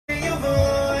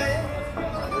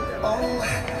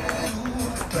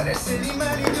Tú eres el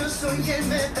imán y yo soy el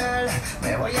metal.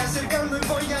 Me voy acercando y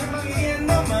voy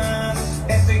armando más.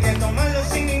 Esto hay que tomarlo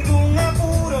sin ningún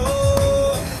apuro.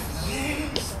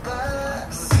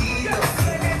 Despacito.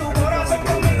 Sé que tu corazón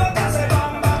conmigo te hace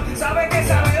bam bam. Sabe que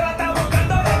esa beba está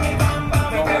buscando de mi bam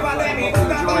bam. Mi beba de mi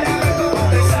boca para que tú no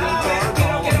te sabes.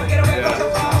 Quiero que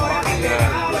por favor a ti te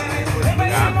cabe.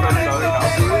 Empezamos esto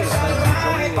de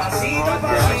salvaje. Pasito a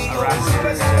pasito,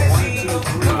 suavecito.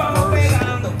 Nos vamos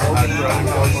pegando poquito a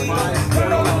poquito.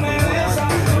 Pero no me besa,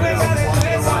 besa de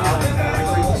fresa.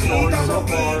 Poquito a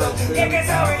poquito. Y es que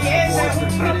esa belleza es un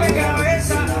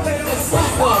rompecabezas.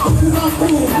 I'm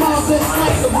cool, miles just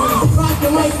like the breeze. Rock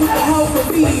your life with the help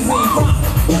of easy. Rock,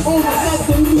 only let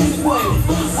the music play.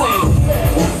 Sing.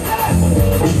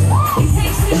 It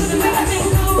takes two to make a thing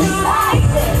go right.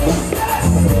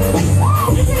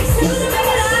 It takes two to make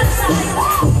it out of sight.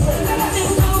 Make a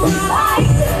thing go right.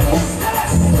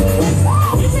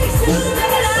 It takes two to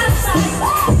make it out of sight.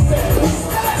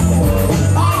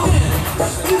 Oh yeah,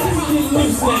 you can get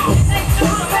loose now.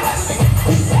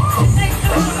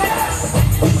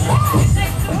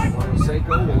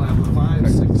 Seiko will have 5,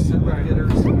 6, 7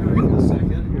 hitters here in the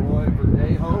second. Roy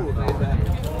Verdejo, they've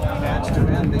matched him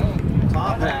in the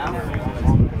top half.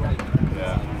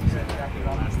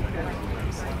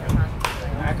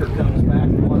 Acker comes back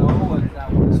 1-0,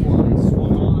 and this one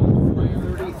swung on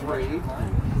 333.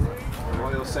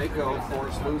 Royal Seiko, of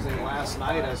course, losing last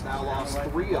night, has now lost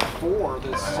 3 of 4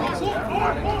 this season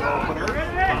after winning the opener.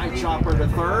 High chopper to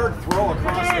third, throw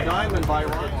across the diamond by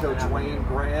Coach Wayne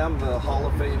Graham, the Hall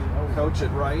of Fame coach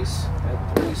at Rice.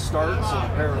 Had 3 starts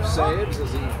and a pair of saves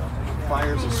as he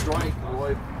fires a strike.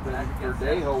 Roy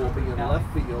Verdejo will be in left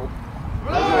field.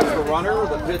 There goes the runner,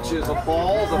 the pitch is a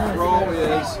ball, the throw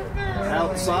is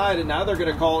outside, and now they're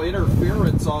going to call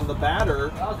interference on the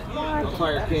batter. The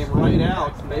umpire came right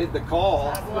out, made the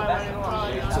call,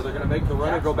 and so they're going to make the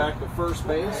runner go back to first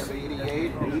base.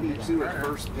 88, 82 at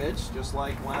first pitch, just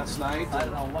like last night.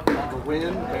 And the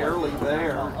wind barely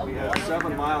there. We have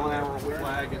 7-mile-an-hour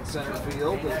flag in center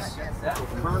field as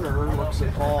Kerner looks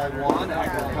at ball 1.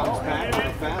 Acker comes back with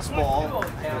a fastball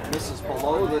that misses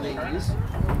below the knees.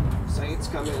 Saints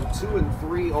come in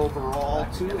 2-3 overall,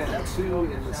 2-2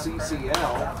 in the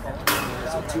CCL.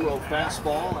 It's a 2-0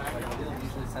 fastball.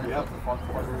 Yep,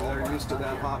 they're used to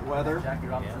that hot weather.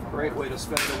 Great way to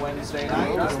spend a Wednesday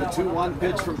night. As the 2-1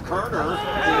 pitch from Kerner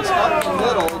is up the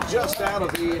middle, just out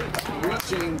of the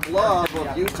reaching glove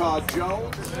of Utah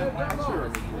Jones.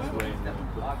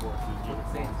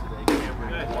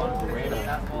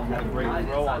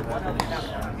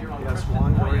 Yes,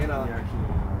 Juan Morena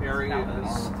area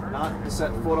is not to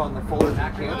set foot on the Fullerton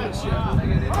campus yet. Will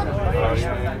be an independent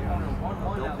freshman.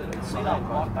 Bill didn't sign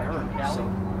by parents, so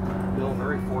Bill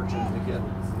very fortunate to get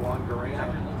Juan Garena.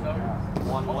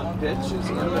 1-1 pitch is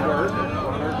in the dirt. The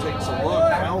runner takes a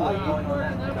look. Howley.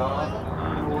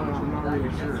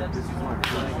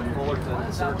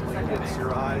 Fullerton certainly gets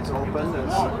your eyes open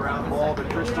as a ground ball to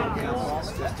Christian Campbell.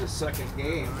 It's just his second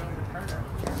game.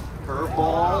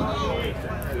 Curveball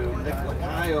to Nick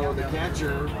Lacayo, the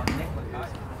catcher.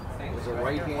 Was a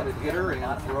right-handed hitter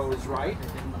and throws right.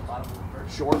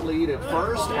 Short lead at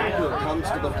first. Acker comes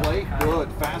to the plate. Good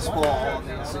fastball on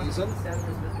the season.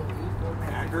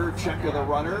 Acker, check of the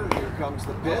runner. Here comes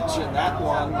the pitch, and that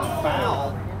one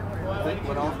foul. I think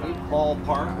went off the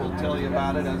ballpark. We'll tell you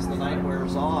about it as the night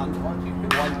wears on.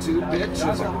 1-2 pitch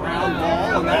is a ground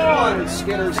ball, and that one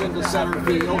skitters into center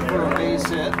field for a base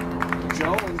hit.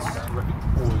 Jones.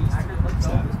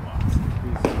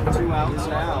 2 outs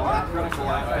now. Critical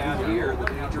at-bat here. The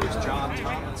dangerous John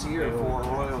Thomas here for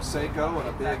Royal Seiko, and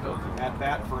a big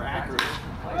at-bat for Acker.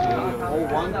 The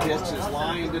 0-1 pitch is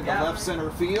lined into left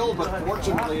center field, but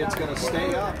fortunately it's going to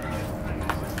stay up.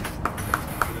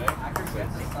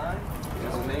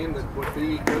 It's a name that would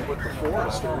be good with the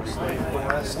Foresters. They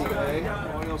Forestier.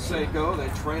 Royal Seiko, they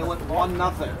trail it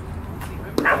 1-0.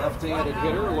 Left-handed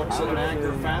hitter looks at an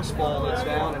Acker fastball that's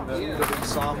down and in to the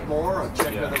sophomore. A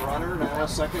check of the runner, now a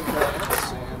second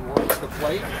glance, and works the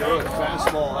plate. Good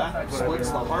fastball, that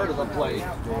splits the heart of the plate.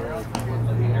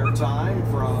 The air time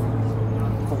from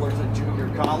Fullerton Junior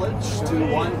College.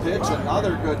 2-1 pitch,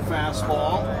 another good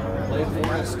fastball. Played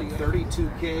Forestry 32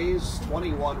 Ks,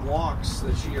 21 walks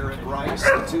this year at Rice.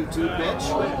 The 2-2 pitch.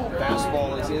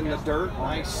 Fastball is in the dirt.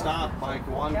 Nice stop by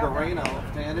Juan Garena,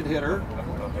 left-handed hitter.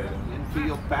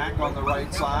 Infield back on the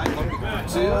right side, looking for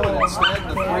 2, and instead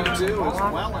the 3-2 is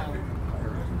Welling.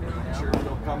 Not sure if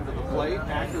he'll come to the plate.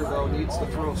 Acker, though, needs to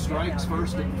throw strikes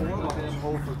first and foremost. Him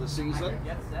hole for the season.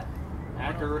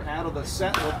 Acker out of the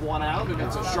set with one out, and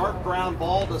it's a sharp ground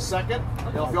ball to second.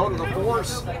 They'll go to the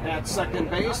force at second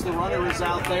base. The runner is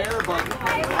out there, but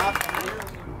not here.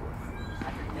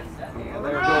 And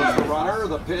there goes the runner.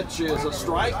 The pitch is a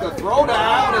strike. The throw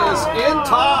down is in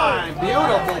time.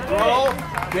 Beautiful throw.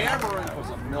 Cameron was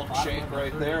a milkshake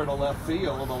right there to left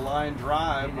field with a line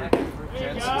drive.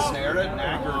 Jensen snared it, and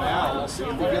Acker now. We'll see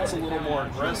if he gets a little more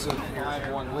aggressive.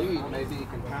 5-1 lead. Maybe he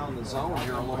can pound the zone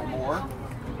here a little more.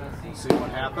 We'll see what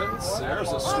happens.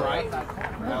 There's a strike.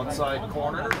 Outside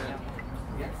corner.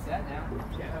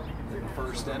 In the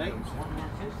first inning.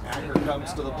 Acker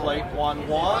comes to the plate,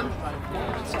 1-1.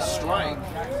 It's a strike.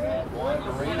 Juan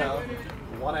Garena,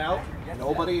 one out,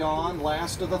 nobody on,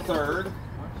 last of the third.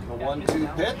 The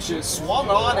 1-2 pitch is swung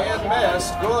on and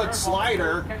missed. Good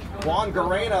slider. Juan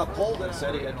Garena pulled it.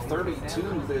 Said he had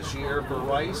 32 this year for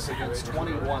Rice against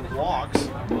 21 walks.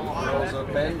 Throws a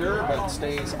bender, but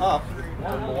stays up.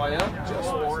 Moya,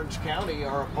 just Orange County.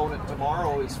 Our opponent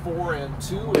tomorrow is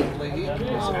 4-2 in league.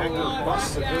 As Acker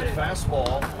busts a good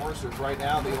fastball. Forcers right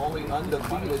now the only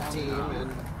undefeated team in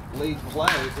league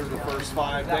play through the first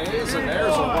 5 days. And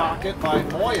there's a rocket by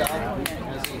Moya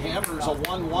as he hammers a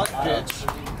 1-1 pitch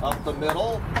up the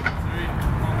middle.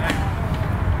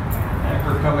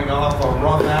 Acker coming off a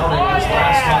run out in his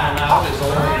last time out is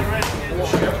only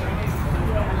shift.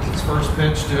 His first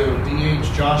pitch to DH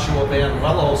Joshua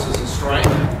Banuelos is a strike.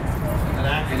 And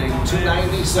Acker hitting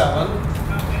 297.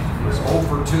 He's 0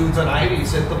 for 2 tonight.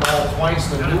 He's hit the ball twice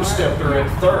to Newstifter at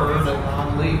third in the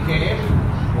non-league game.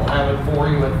 We'll have it for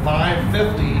you at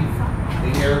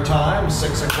 5:50. The air time,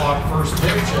 6 o'clock first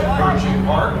pitch at Pershing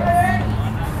Park.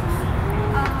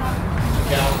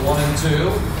 Count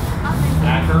 1-2.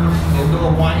 Acker into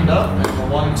the windup, and the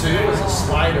 1-2 is a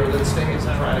slider that stays.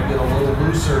 Trying to get a little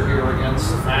looser here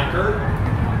against Acker.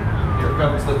 Here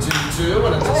comes the 2-2,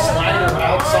 and it's a slider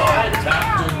outside.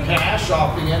 Tapped to Cash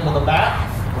off the end of the bat.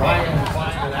 Ryan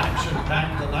Klein in action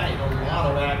packed tonight. A lot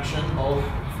of action, both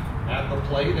at the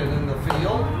plate and in the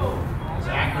field. It's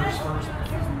Acker's first.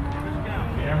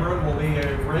 Cameron will be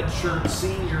a redshirt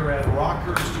senior at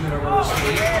Rockhurst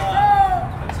University.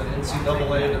 That's an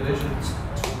NCAA Division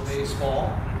II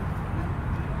baseball.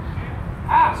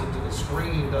 Goes into the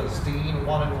screen, does Dean,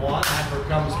 1-1. Acker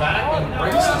comes back and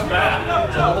races back.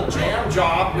 It's a little jam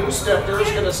job. Newstifter is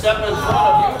going to step in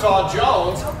front of Utah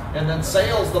Jones and then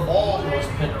sails the ball. It was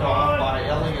picked off by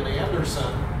Elliot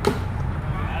Anderson.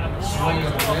 Swing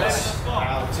and a miss.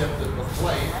 Foul tipped at the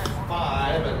plate.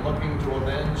 5, and looking to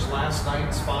avenge last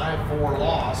night's 5-4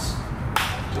 loss.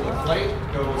 To the plate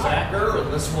goes Acker,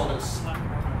 and this one is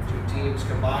two teams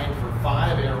combined for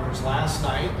 5 errors last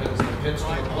night. As the pitch to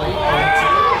the plate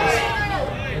is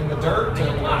in the dirt,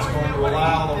 and it's going to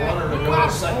allow the runner to go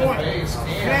to second base.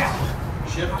 And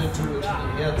shifted to his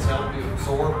hits, help you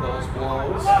absorb those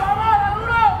blows.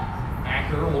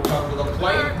 Acker will come to the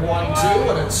plate, 1-2,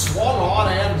 and it's swung on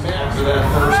and missed after that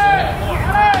first inning.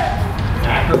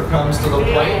 Acker comes to the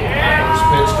plate. Acker's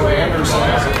pitch to Anderson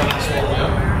as a fastball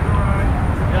in.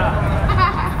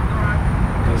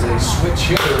 He's a switch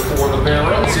hitter for the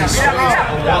Barons. He swings the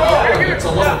 1-0 and gets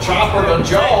a little chopper to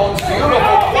Jones.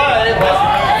 Beautiful play, but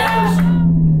Anderson.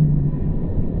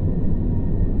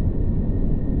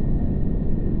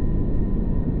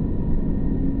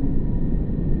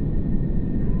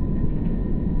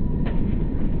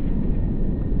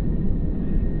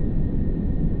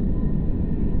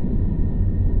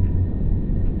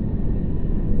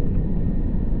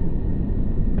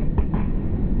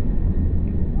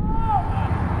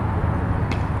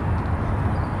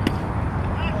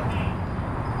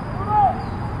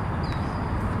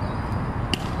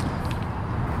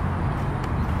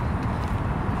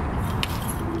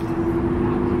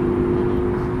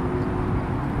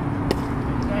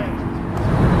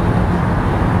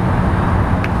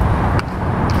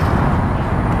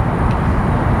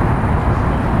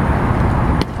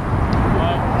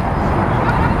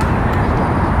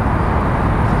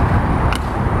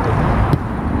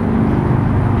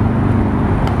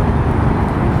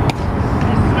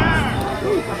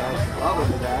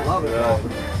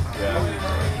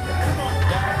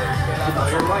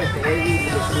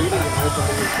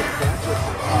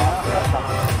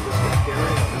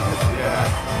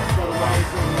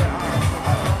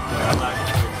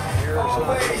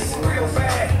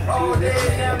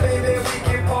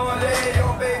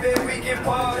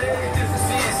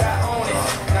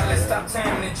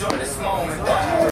 Time and enjoy this moment.